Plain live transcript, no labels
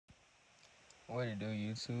What it do,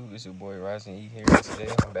 YouTube? It's your boy Rising E here, and today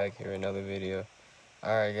I'm back here with another video.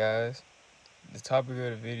 Alright, guys, the topic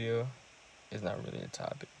of the video is not really a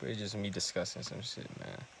topic, but it's just me discussing some shit,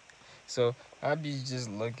 man. So, I be just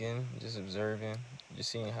looking, just observing,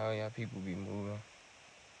 just seeing how y'all people be moving.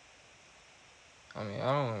 I mean, I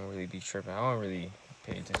don't really be tripping. I don't really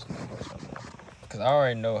pay attention to much no more, because I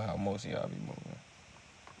already know how most of y'all be moving.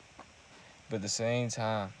 But at the same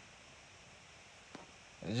time,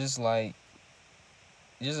 it's just like,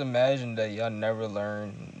 just imagine that y'all never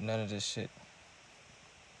learn none of this shit.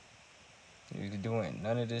 You're doing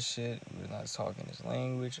none of this shit. We're not talking this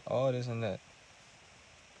language, all this and that.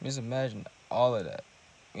 Just imagine all of that.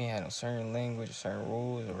 You had a certain language, certain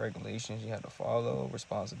rules or regulations you had to follow,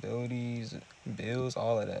 responsibilities, bills,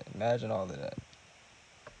 all of that. Imagine all of that.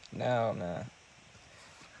 Now, man,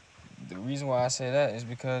 the reason why I say that is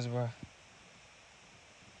because, bro,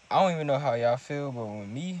 I don't even know how y'all feel, but with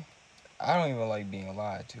me, I don't even like being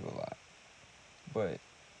lied to a lot. But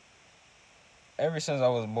ever since I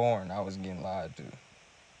was born, I was getting lied to.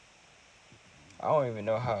 I don't even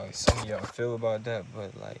know how some of y'all feel about that,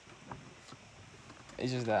 but like,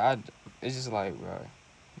 it's just that it's just like, bro,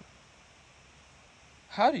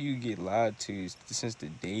 how do you get lied to since the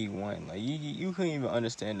day one? Like, you couldn't even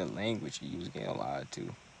understand the language you was getting lied to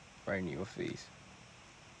right in your face.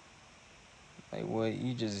 Like, what,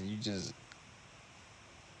 you just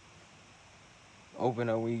open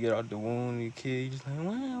up when you get out the womb, you kid, you just like,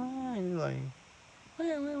 wah, you're like,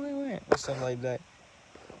 wah, or stuff like that.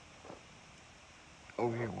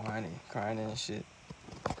 Over here whining, crying and shit.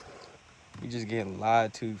 You just getting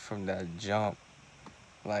lied to from that jump.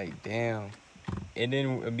 Like, damn. And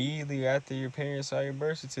then immediately after your parents saw your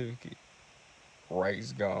birth certificate,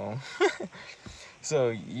 rights gone. So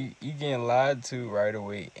you getting lied to right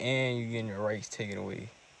away, and you getting your rights taken away.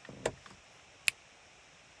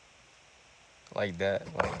 Like that.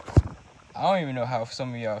 Like, I don't even know how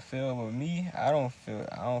some of y'all feel, but me, I don't feel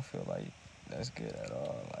like that's good at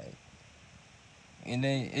all. Like, and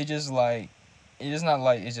then it just like, it's not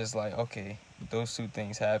like, it's just like, okay, those two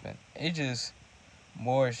things happen. It just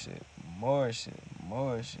more shit.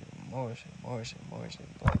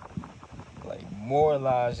 Like more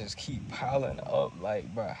lies just keep piling up.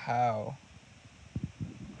 Like, bro, how?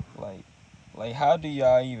 Like how do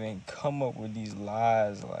y'all even come up with these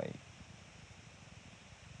lies? Like,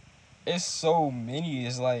 it's so many.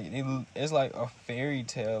 It's like it's like a fairy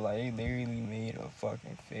tale. Like, they literally made a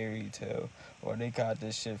fucking fairy tale, or they got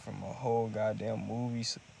this shit from a whole goddamn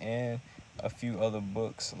movies and a few other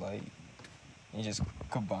books. Like, and just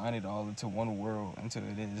combine it all into one world until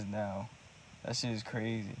it is now. That shit is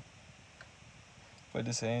crazy. But at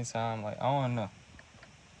the same time, like, I don't know.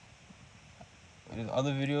 There's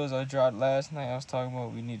other videos I dropped last night, I was talking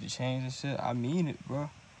about we need to change this shit. I mean it, bro.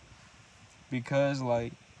 Because,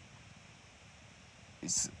 like,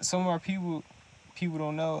 some of our people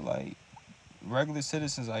don't know, like, regular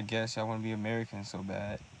citizens, I guess, y'all want to be Americans so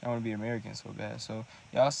bad. Y'all want to be Americans so bad. So,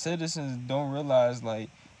 y'all citizens don't realize, like,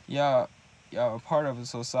 y'all are part of a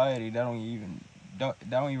society that don't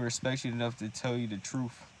even respect you enough to tell you the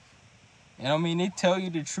truth. And I mean, they tell you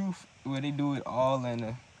the truth, but they do it all in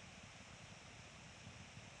a,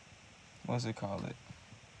 what's it called?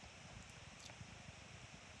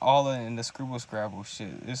 All in the scribble scrabble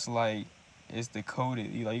shit. It's like, it's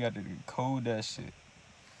decoded. You got to decode that shit.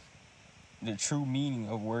 The true meaning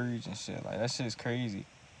of words and shit. Like, that shit is crazy.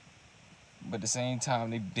 But at the same time,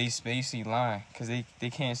 they basically lying, because they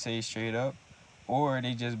can't say it straight up, or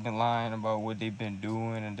they just been lying about what they've been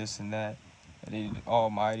doing and this and that. And they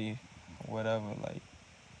almighty, whatever. Like,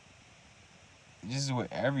 just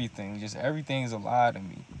with everything. Just everything's a lie to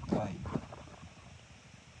me.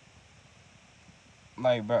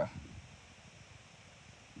 Like, bro.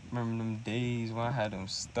 Remember them days when I had them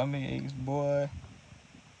stomach aches, boy?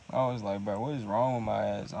 I was like, bro, what is wrong with my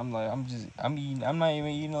ass? I'm like, I'm not even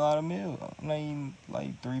eating a lot of meals. I'm not eating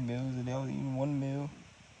like 3 meals a day. I was eating 1 meal.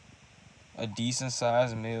 A decent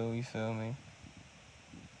sized meal, you feel me?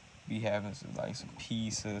 Be having some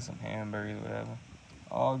pizza, some hamburgers, whatever.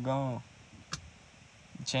 All gone.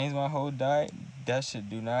 Change my whole diet, that shit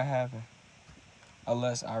do not happen.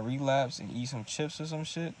 Unless I relapse and eat some chips or some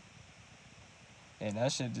shit. And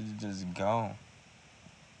that shit just gone.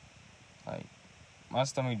 Like, my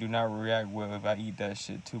stomach do not react well if I eat that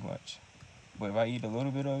shit too much. But if I eat a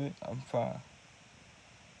little bit of it, I'm fine.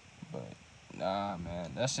 But, nah,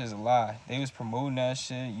 man, that shit's a lie. They was promoting that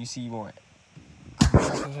shit. You see more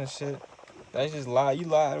commercials and shit. That's just lie. You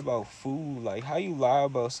lied about food. Like, how you lie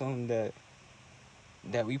about something that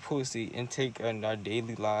that we supposed to intake in our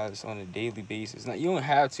daily lives on a daily basis. Now, you don't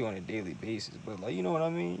have to on a daily basis, but like, you know what I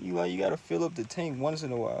mean? You gotta fill up the tank once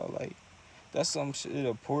in a while. Like, that's some shit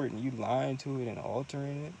important. You lying to it and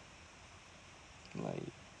altering it.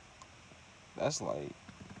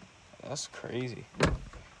 That's crazy.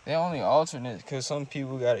 They only altering it because some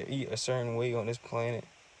people gotta eat a certain way on this planet.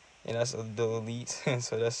 And that's the elite.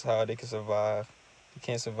 So that's how they can survive. They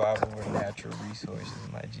can't survive over natural resources,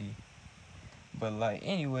 my G. But like,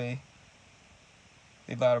 anyway,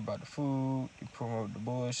 they lied about the food. They promote the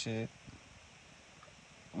bullshit.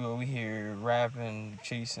 We over here rapping,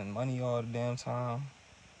 chasing money all the damn time.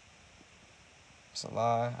 It's a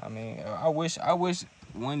lie. I mean, I wish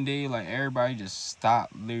one day like everybody just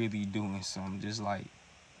stopped literally doing something. Just like,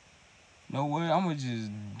 you know what? I'm gonna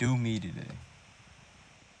just do me today.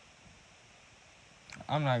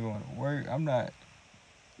 I'm not going to work. I'm not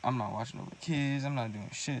watching over kids. I'm not doing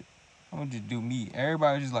shit. I'm gonna just do me.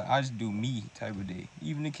 Everybody just like, I just do me type of day.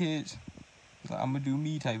 Even the kids, it's like, I'm gonna do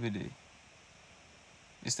me type of day.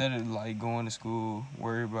 Instead of like going to school,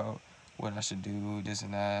 worry about what I should do, this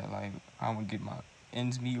and that. Like, I'm gonna get my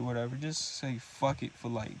ends meet or whatever. Just say fuck it for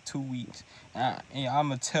like 2 weeks. And I'm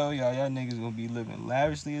gonna tell y'all niggas gonna be living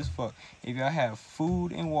lavishly as fuck. If y'all have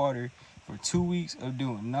food and water for 2 weeks of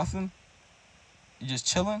doing nothing, just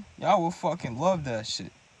chilling, y'all will fucking love that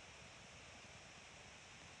shit.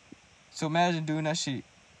 So imagine doing that shit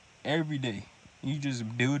every day. You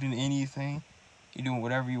just building anything. You doing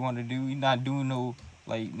whatever you want to do. You not doing no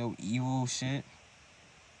evil shit.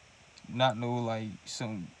 Not no like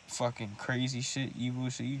some fucking crazy shit, evil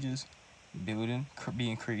shit. You just building,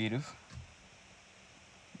 being creative.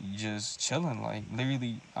 You just chilling. Like,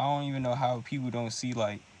 literally, I don't even know how people don't see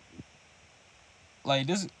like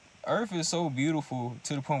this Earth is so beautiful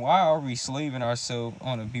to the point, why are we slaving ourselves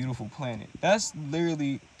on a beautiful planet? That's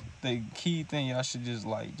literally the key thing y'all should just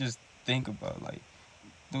think about. Like,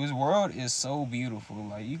 this world is so beautiful.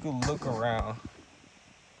 Like, you could look around.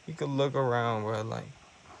 Bro. Like,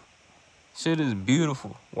 shit is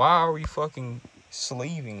beautiful. Why are we fucking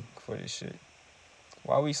slaving for this shit?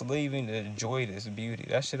 Why are we slaving to enjoy this beauty?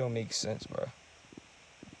 That shit don't make sense, bro.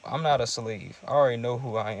 I'm not a slave. I already know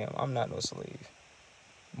who I am. I'm not no slave.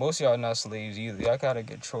 Most of y'all not slaves either. Y'all gotta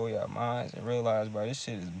control your minds and realize, bro, this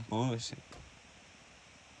shit is bullshit.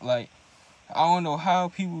 Like, I don't know how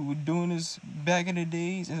people were doing this back in the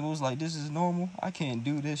days and it was like, this is normal. I can't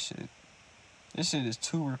do this shit. This shit is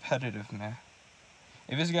too repetitive, man.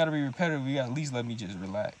 If it's gotta be repetitive, you gotta at least let me just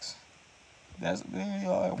relax. That's literally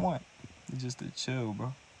all I want. It's just to chill,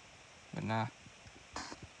 bro. But nah.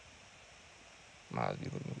 Might be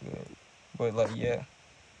looking good. But like, yeah.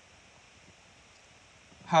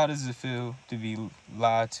 How does it feel to be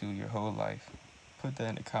lied to your whole life? Put that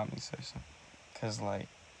in the comment section. Cause like,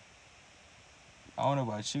 I don't know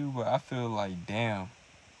about you, but I feel like, damn.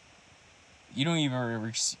 You don't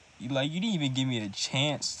even you didn't even give me a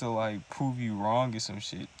chance to like prove you wrong or some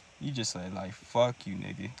shit. You just said like fuck you,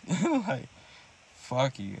 nigga. Like,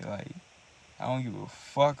 fuck you. Like, I don't give a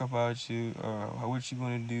fuck about you or what you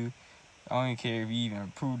gonna do. I don't even care if you even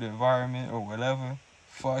improve the environment or whatever.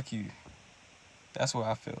 Fuck you. That's what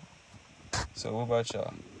I feel. So what about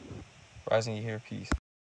y'all? Rising, you here, peace.